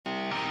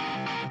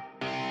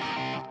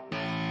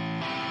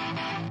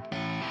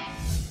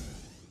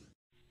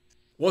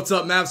What's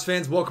up, Mavs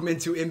fans? Welcome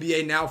into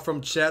NBA Now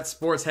from Chat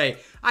Sports. Hey,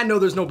 I know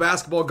there's no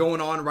basketball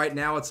going on right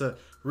now. It's a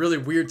really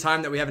weird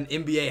time that we have an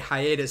NBA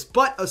hiatus,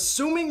 but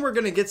assuming we're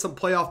going to get some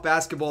playoff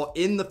basketball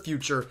in the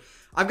future,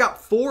 I've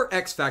got 4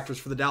 X factors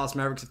for the Dallas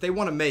Mavericks if they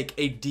want to make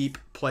a deep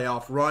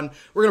playoff run.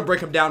 We're going to break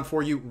them down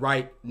for you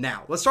right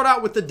now. Let's start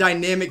out with the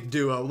dynamic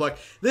duo. Look,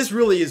 this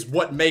really is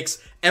what makes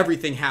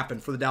everything happen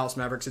for the Dallas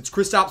Mavericks. It's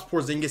Kristaps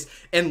Porzingis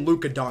and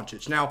Luka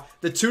Doncic. Now,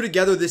 the two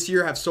together this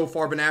year have so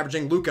far been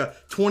averaging Luka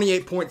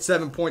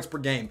 28.7 points per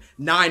game,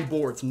 9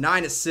 boards,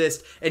 9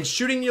 assists, and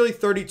shooting nearly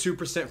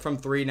 32% from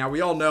 3. Now,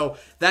 we all know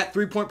that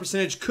 3-point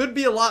percentage could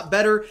be a lot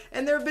better,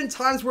 and there have been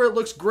times where it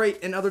looks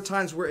great and other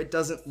times where it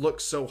doesn't look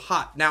so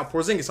hot. Now,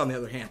 Porzingis, on the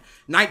other hand,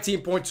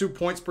 19.2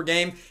 points per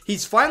game.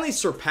 He's finally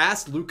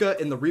surpassed Luka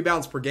in the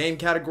rebounds per game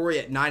category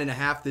at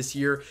 9.5 this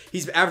year.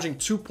 He's averaging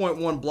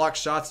 2.1 block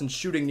shots and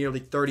shooting nearly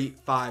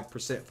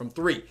 35% from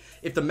 3.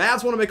 If the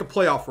Mavs want to make a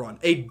playoff run,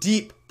 a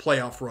deep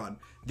playoff run,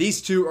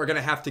 these two are going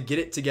to have to get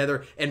it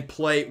together and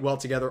play well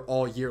together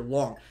all year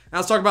long. Now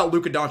let's talk about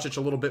Luka Doncic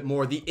a little bit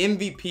more, the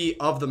MVP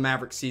of the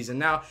Mavericks season.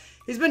 Now,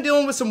 he's been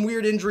dealing with some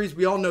weird injuries.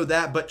 We all know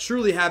that, but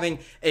truly having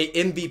a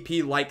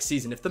MVP-like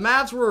season. If the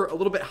Mavs were a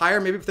little bit higher,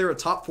 maybe if they were a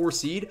top 4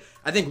 seed,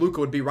 I think Luka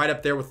would be right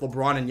up there with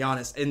LeBron and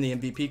Giannis in the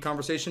MVP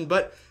conversation.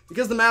 But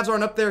because the Mavs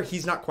aren't up there,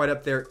 he's not quite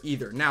up there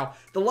either. Now,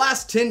 the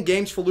last 10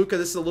 games for Luka,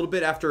 this is a little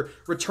bit after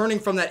returning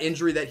from that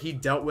injury that he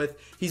dealt with.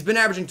 He's been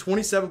averaging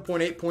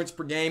 27.8 points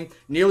per game,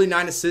 nearly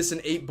 9 assists and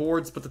 8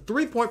 boards, but the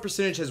 3-point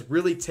percentage has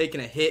really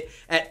taken a hit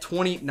at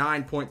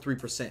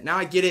 29.3%. Now,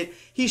 I get it.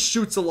 He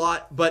shoots a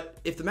lot, but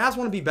if the Mavs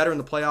want to be better in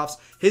the playoffs,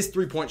 his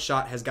 3-point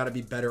shot has got to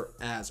be better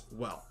as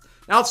well.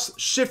 Now let's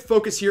shift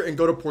focus here and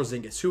go to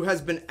Porzingis, who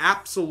has been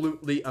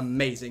absolutely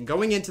amazing.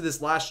 Going into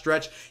this last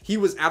stretch, he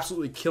was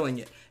absolutely killing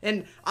it.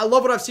 And I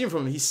love what I've seen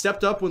from him. He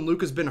stepped up when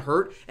Luka's been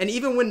hurt. And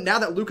even when now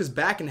that Luka's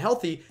back and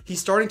healthy, he's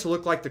starting to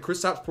look like the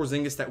Kristaps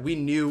Porzingis that we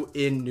knew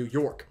in New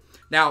York.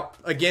 Now,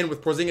 again,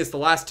 with Porzingis, the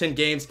last 10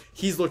 games,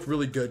 he's looked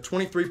really good.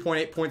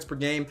 23.8 points per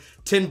game,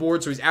 10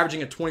 boards, so he's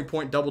averaging a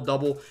 20-point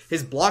double-double.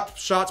 His blocked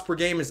shots per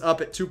game is up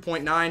at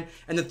 2.9,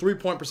 and the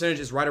 3-point percentage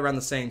is right around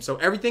the same. So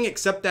everything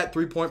except that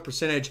 3-point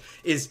percentage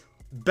is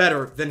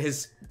better than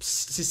his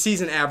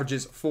season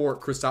averages for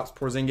Kristaps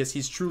Porzingis.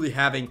 He's truly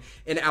having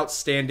an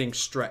outstanding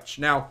stretch.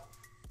 Now,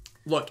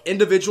 look,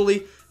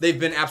 individually, they've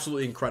been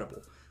absolutely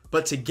incredible.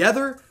 But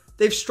together,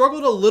 they've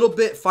struggled a little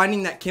bit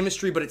finding that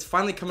chemistry, but it's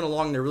finally coming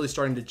along. They're really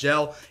starting to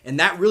gel, and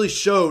that really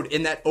showed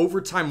in that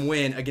overtime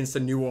win against the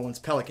New Orleans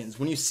Pelicans.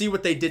 When you see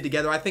what they did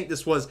together, I think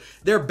this was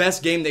their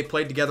best game they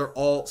played together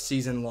all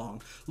season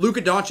long. Luka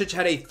Doncic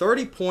had a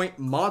 30-point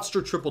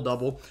monster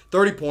triple-double,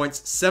 30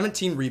 points,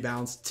 17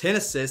 rebounds, 10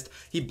 assists.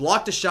 He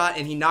blocked a shot,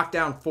 and he knocked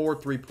down 4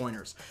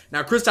 3-pointers.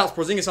 Now, Kristaps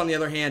Porzingis, on the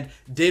other hand,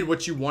 did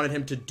what you wanted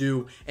him to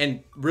do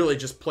and really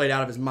just played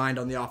out of his mind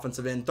on the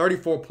offensive end.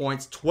 34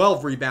 points,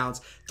 12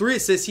 rebounds, 3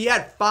 assists. He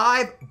had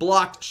 5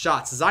 blocked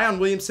shots. Zion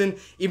Williamson,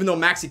 even though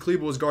Maxi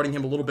Kleber was guarding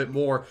him a little bit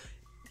more,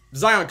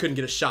 Zion couldn't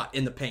get a shot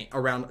in the paint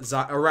around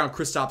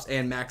Kristaps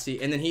and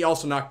Maxi. And then he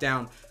also knocked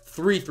down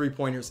 3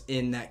 3-pointers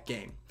in that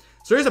game.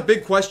 So here's a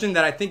big question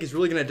that I think is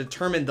really going to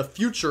determine the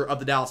future of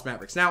the Dallas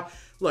Mavericks. Now,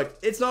 look,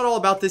 it's not all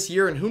about this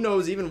year, and who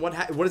knows even what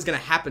is going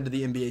to happen to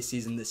the NBA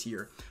season this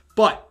year.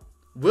 But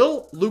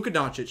will Luka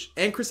Doncic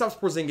and Kristaps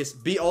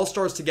Porzingis be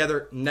all-stars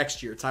together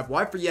next year? Type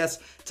Y for yes,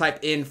 type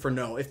N for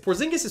no. If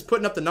Porzingis is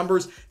putting up the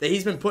numbers that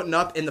he's been putting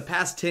up in the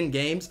past 10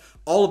 games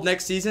all of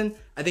next season,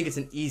 I think it's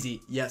an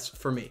easy yes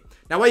for me.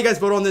 Now, while you guys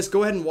vote on this,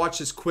 go ahead and watch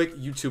this quick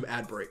YouTube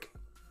ad break.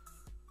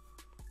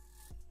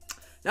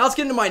 Now let's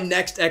get into my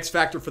next X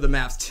factor for the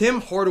Mavs,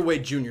 Tim Hardaway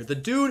Jr. The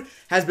dude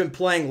has been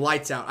playing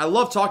lights out. I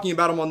love talking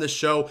about him on this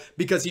show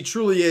because he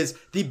truly is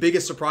the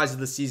biggest surprise of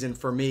the season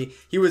for me.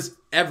 He was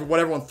what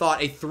everyone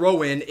thought a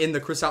throw-in in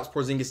the Kristaps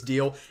Porzingis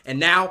deal, and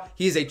now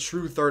he is a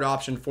true third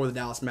option for the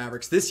Dallas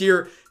Mavericks. This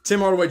year, Tim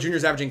Hardaway Jr.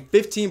 is averaging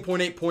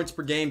 15.8 points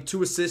per game,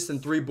 2 assists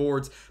and 3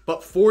 boards, but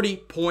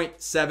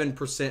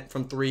 40.7%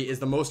 from 3 is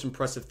the most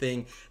impressive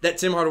thing that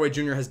Tim Hardaway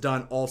Jr. has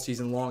done all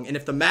season long. And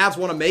if the Mavs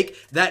want to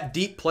make that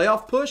deep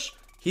playoff push,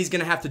 he's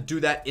going to have to do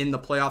that in the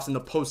playoffs, in the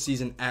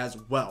postseason as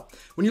well.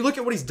 When you look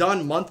at what he's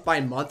done month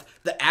by month,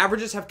 the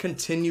averages have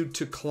continued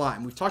to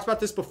climb. We've talked about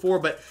this before,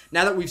 but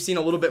now that we've seen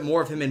a little bit more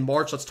of him in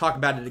March, let's talk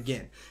about it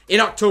again. In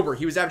October,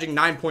 he was averaging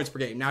 9 points per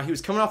game. Now, he was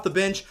coming off the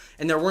bench,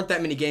 and there weren't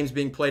that many games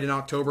being played in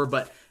October,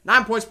 but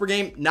 9 points per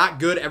game, not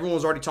good. Everyone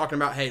was already talking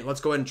about, hey,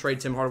 let's go ahead and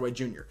trade Tim Hardaway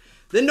Jr.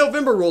 Then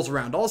November rolls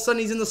around. All of a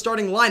sudden, he's in the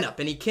starting lineup,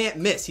 and he can't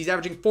miss. He's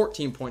averaging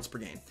 14 points per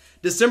game.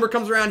 December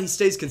comes around, he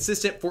stays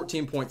consistent,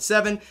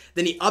 14.7.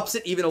 Then he ups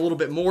it even a little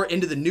bit more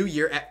into the new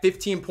year at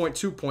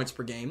 15.2 points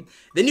per game.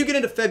 Then you get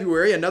into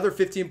February, another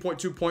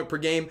 15.2 point per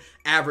game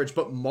average.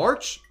 But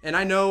March, and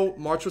I know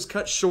March was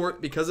cut short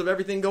because of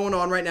everything going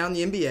on right now in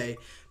the NBA,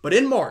 but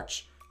in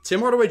March, Tim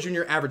Hardaway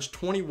Jr. averaged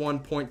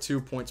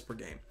 21.2 points per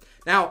game.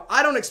 Now,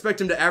 I don't expect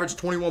him to average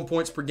 21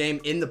 points per game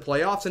in the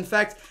playoffs. In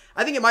fact,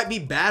 I think it might be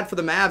bad for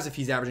the Mavs if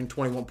he's averaging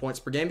 21 points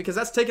per game because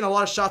that's taking a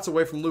lot of shots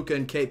away from Luka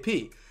and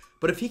KP.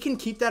 But if he can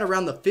keep that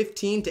around the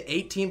 15 to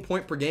 18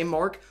 point per game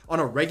mark on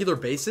a regular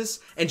basis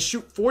and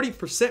shoot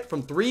 40%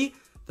 from three,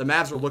 the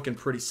Mavs are looking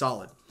pretty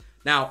solid.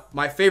 Now,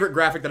 my favorite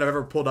graphic that I've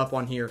ever pulled up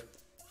on here,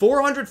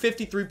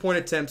 450 three-point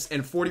attempts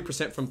and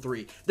 40% from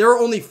three. There are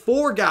only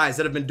 4 guys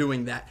that have been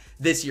doing that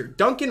this year.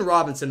 Duncan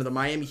Robinson of the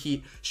Miami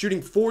Heat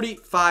shooting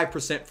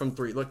 45% from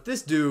three. Look,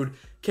 this dude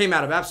came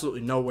out of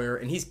absolutely nowhere,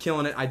 and he's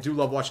killing it. I do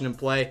love watching him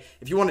play.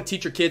 If you want to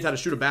teach your kids how to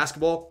shoot a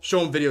basketball, show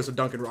them videos of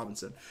Duncan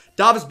Robinson.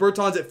 Davis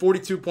Bertans at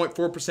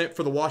 42.4%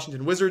 for the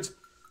Washington Wizards,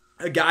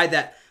 a guy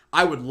that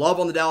I would love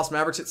on the Dallas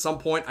Mavericks at some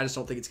point. I just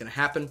don't think it's going to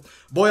happen.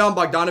 Bojan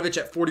Bogdanovic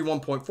at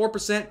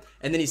 41.4%.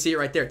 And then you see it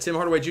right there. Tim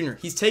Hardaway Jr.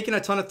 He's taken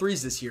a ton of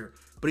threes this year,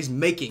 but he's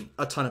making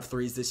a ton of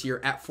threes this year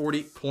at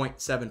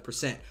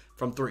 40.7%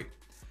 from three.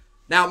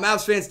 Now,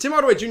 Mavs fans, Tim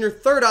Hardaway Jr.,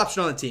 third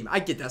option on the team. I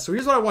get that. So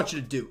here's what I want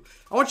you to do.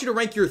 I want you to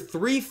rank your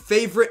 3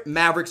 favorite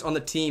Mavericks on the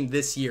team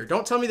this year.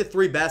 Don't tell me the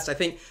 3 best. I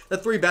think the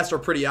 3 best are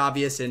pretty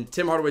obvious, and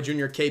Tim Hardaway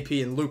Jr.,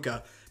 KP, and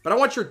Luka. But I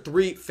want your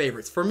 3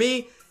 favorites. For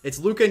me, it's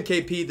Luka and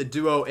KP, the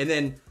duo, and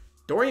then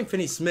Dorian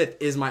Finney-Smith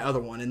is my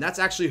other one, and that's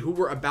actually who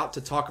we're about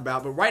to talk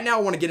about. But right now,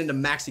 I want to get into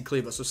Maxi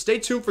Kleber. So stay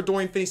tuned for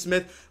Dorian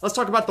Finney-Smith. Let's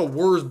talk about the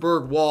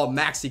Wurzburg Wall,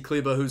 Maxi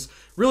Kleber, who's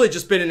really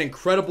just been an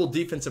incredible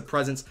defensive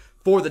presence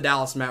for the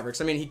Dallas Mavericks.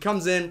 I mean, he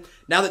comes in,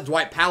 now that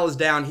Dwight Powell is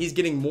down, he's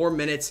getting more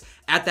minutes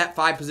at that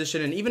 5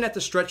 position and even at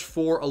the stretch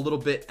 4 a little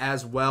bit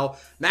as well.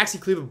 Maxi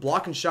Kleber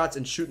blocking shots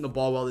and shooting the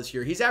ball well this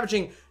year. He's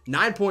averaging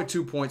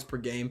 9.2 points per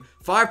game,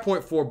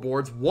 5.4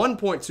 boards,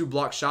 1.2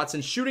 block shots,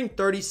 and shooting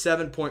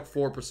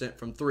 37.4%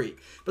 from 3.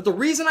 But the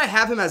reason I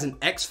have him as an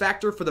X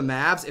factor for the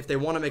Mavs if they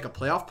want to make a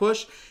playoff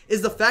push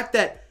is the fact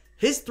that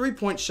his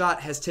three-point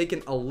shot has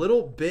taken a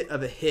little bit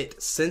of a hit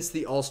since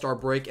the All-Star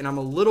break, and I'm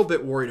a little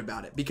bit worried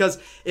about it. Because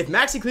if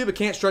Maxi Kleber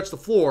can't stretch the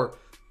floor,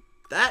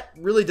 that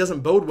really doesn't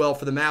bode well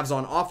for the Mavs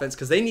on offense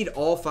because they need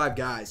all 5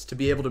 guys to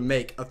be able to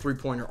make a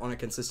three-pointer on a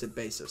consistent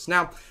basis.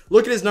 Now,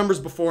 look at his numbers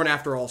before and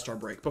after All-Star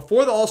break.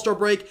 Before the All-Star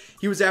break,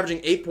 he was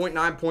averaging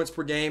 8.9 points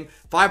per game,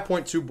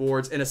 5.2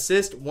 boards, an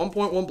assist,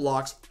 1.1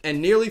 blocks,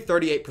 and nearly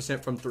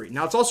 38% from 3.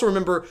 Now, let's also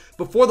remember,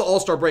 before the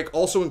All-Star break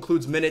also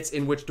includes minutes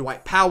in which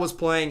Dwight Powell was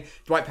playing.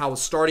 Dwight Powell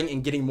was starting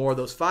and getting more of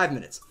those 5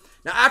 minutes.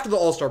 Now, after the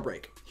All-Star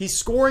break, he's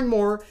scoring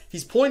more,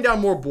 he's pulling down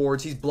more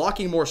boards, he's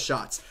blocking more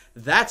shots.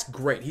 That's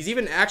great. He's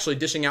even actually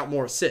dishing out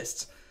more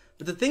assists.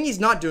 But the thing he's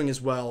not doing as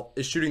well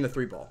is shooting the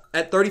 3 ball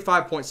at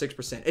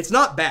 35.6%. It's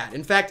not bad.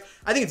 In fact,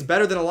 I think it's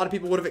better than a lot of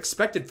people would have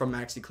expected from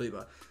Maxi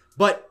Kleber.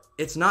 But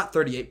it's not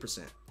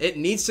 38%. It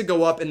needs to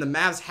go up, and the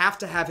Mavs have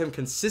to have him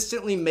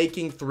consistently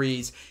making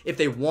threes if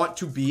they want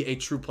to be a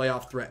true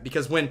playoff threat.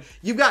 Because when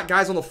you've got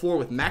guys on the floor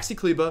with Maxi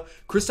Kleber,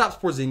 Kristaps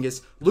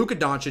Porzingis, Luka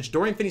Doncic,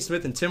 Dorian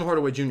Finney-Smith, and Tim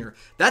Hardaway Jr.,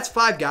 that's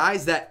 5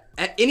 guys that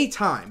at any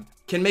time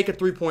can make a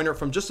three-pointer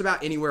from just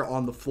about anywhere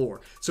on the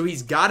floor. So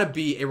he's got to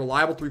be a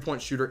reliable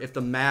three-point shooter if the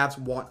Mavs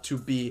want to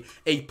be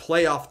a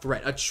playoff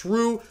threat, a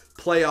true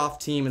playoff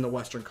team in the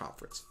Western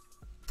Conference.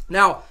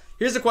 Now,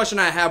 here's the question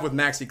I have with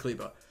Maxi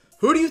Kleber.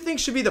 Who do you think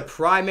should be the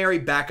primary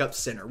backup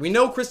center? We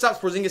know Kristaps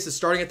Porzingis is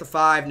starting at the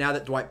 5 now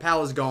that Dwight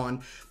Powell is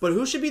gone, but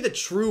who should be the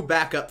true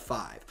backup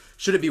 5?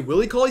 Should it be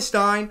Willie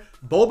Cauley-Stein,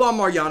 Boban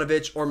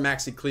Marjanovic, or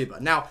Maxi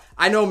Kleber? Now,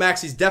 I know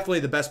Maxi's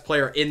definitely the best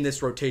player in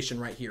this rotation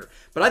right here,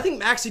 but I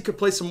think Maxi could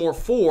play some more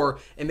 4,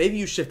 and maybe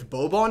you shift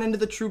Boban into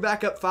the true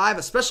backup 5,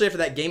 especially after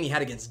that game he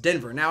had against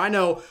Denver. Now, I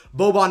know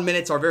Boban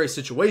minutes are very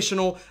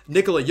situational.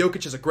 Nikola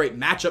Jokic is a great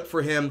matchup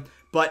for him,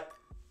 but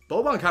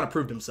Boban kind of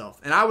proved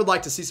himself, and I would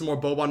like to see some more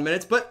Boban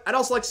minutes, but I'd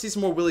also like to see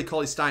some more Willie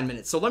Cauley-Stein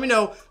minutes. So let me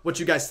know what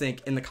you guys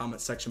think in the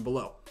comments section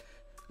below.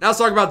 Now let's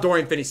talk about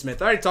Dorian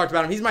Finney-Smith. I already talked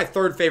about him. He's my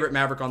 3rd favorite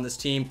Maverick on this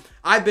team.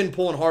 I've been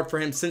pulling hard for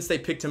him since they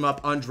picked him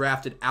up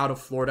undrafted out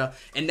of Florida,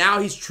 and now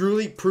he's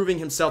truly proving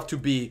himself to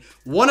be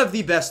one of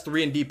the best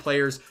 3-and-D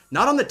players,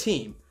 not on the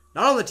team,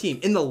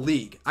 in the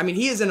league. I mean,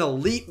 he is an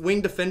elite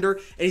wing defender,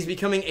 and he's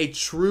becoming a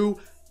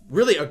true,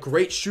 really a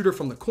great shooter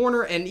from the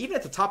corner, and even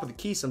at the top of the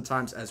key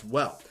sometimes as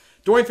well.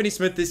 Dorian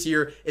Finney-Smith this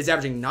year is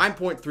averaging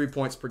 9.3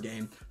 points per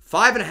game,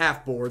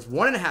 5.5 boards,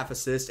 1.5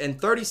 assists, and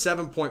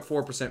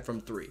 37.4%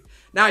 from 3.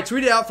 Now, I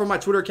tweeted out from my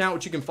Twitter account,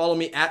 which you can follow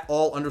me at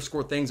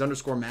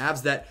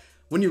all_things_Mavs, that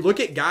when you look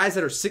at guys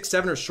that are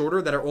 6'7" or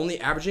shorter that are only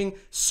averaging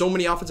so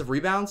many offensive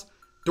rebounds,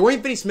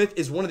 Dorian Finney-Smith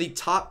is one of the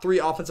top 3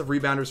 offensive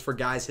rebounders for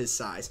guys his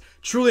size.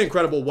 Truly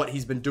incredible what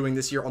he's been doing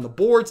this year on the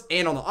boards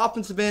and on the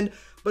offensive end,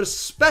 but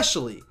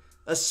especially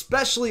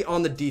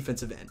on the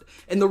defensive end.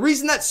 And the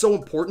reason that's so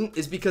important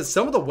is because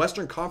some of the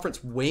Western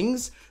Conference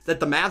wings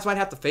that the Mavs might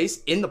have to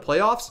face in the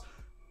playoffs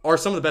are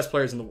some of the best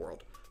players in the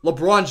world.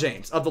 LeBron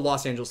James of the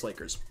Los Angeles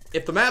Lakers.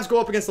 If the Mavs go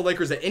up against the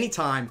Lakers at any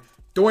time,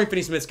 Dorian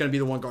Finney-Smith's going to be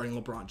the one guarding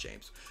LeBron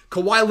James.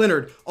 Kawhi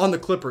Leonard on the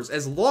Clippers,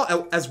 as well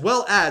as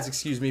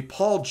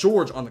Paul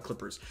George on the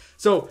Clippers.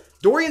 So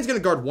Dorian's going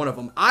to guard one of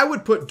them. I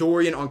would put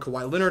Dorian on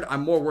Kawhi Leonard.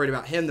 I'm more worried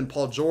about him than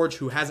Paul George,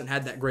 who hasn't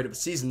had that great of a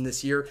season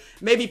this year.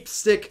 Maybe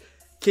stick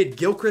Kid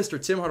Gilchrist or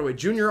Tim Hardaway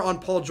Jr. on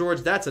Paul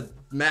George. That's a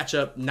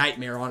matchup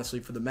nightmare,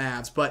 honestly, for the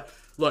Mavs. But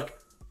look,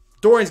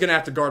 Dorian's going to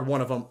have to guard one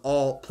of them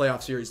all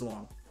playoff series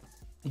long.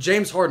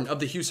 James Harden of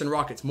the Houston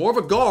Rockets. More of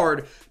a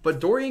guard, but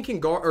Dorian can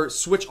guard or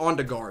switch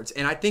onto guards.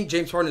 And I think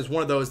James Harden is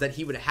one of those that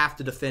he would have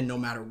to defend no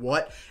matter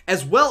what,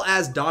 as well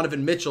as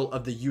Donovan Mitchell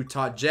of the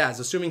Utah Jazz.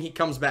 Assuming he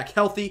comes back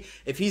healthy,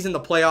 if he's in the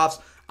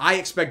playoffs, I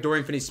expect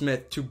Dorian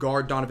Finney-Smith to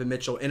guard Donovan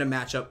Mitchell in a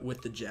matchup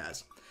with the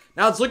Jazz.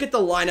 Now let's look at the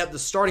lineup, the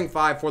starting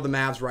five for the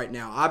Mavs right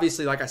now.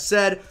 Obviously, like I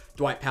said,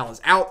 Dwight Powell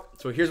is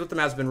out. So here's what the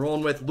Mavs have been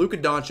rolling with. Luka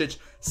Doncic,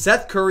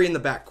 Seth Curry in the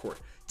backcourt.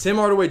 Tim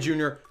Hardaway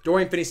Jr.,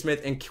 Dorian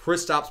Finney-Smith, and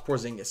Kristaps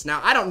Porzingis.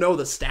 Now, I don't know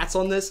the stats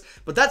on this,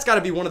 but that's got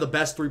to be one of the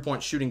best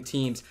three-point shooting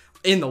teams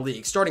in the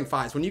league. Starting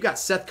fives. When you got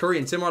Seth Curry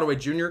and Tim Hardaway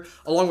Jr.,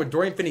 along with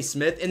Dorian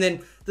Finney-Smith, and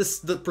then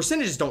the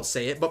percentages don't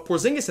say it, but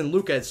Porzingis and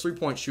Luka as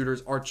three-point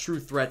shooters are true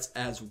threats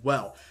as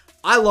well.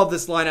 I love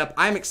this lineup.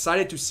 I'm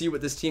excited to see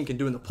what this team can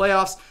do in the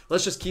playoffs.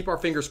 Let's just keep our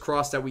fingers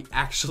crossed that we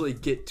actually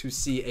get to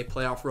see a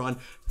playoff run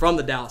from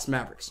the Dallas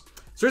Mavericks.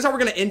 So here's how we're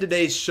going to end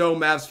today's show,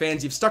 Mavs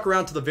fans. You've stuck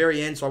around to the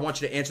very end, so I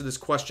want you to answer this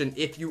question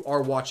if you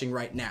are watching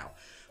right now.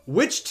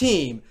 Which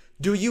team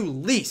do you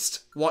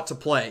least want to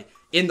play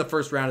in the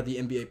first round of the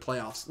NBA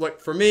playoffs? Look,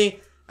 for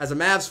me, as a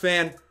Mavs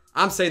fan,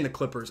 I'm saying the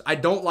Clippers. I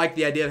don't like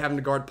the idea of having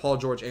to guard Paul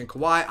George and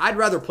Kawhi. I'd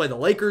rather play the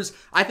Lakers.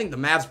 I think the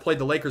Mavs played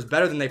the Lakers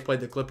better than they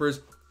played the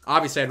Clippers.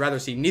 Obviously, I'd rather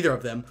see neither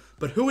of them.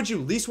 But who would you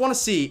least want to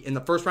see in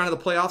the first round of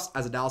the playoffs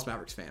as a Dallas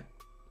Mavericks fan?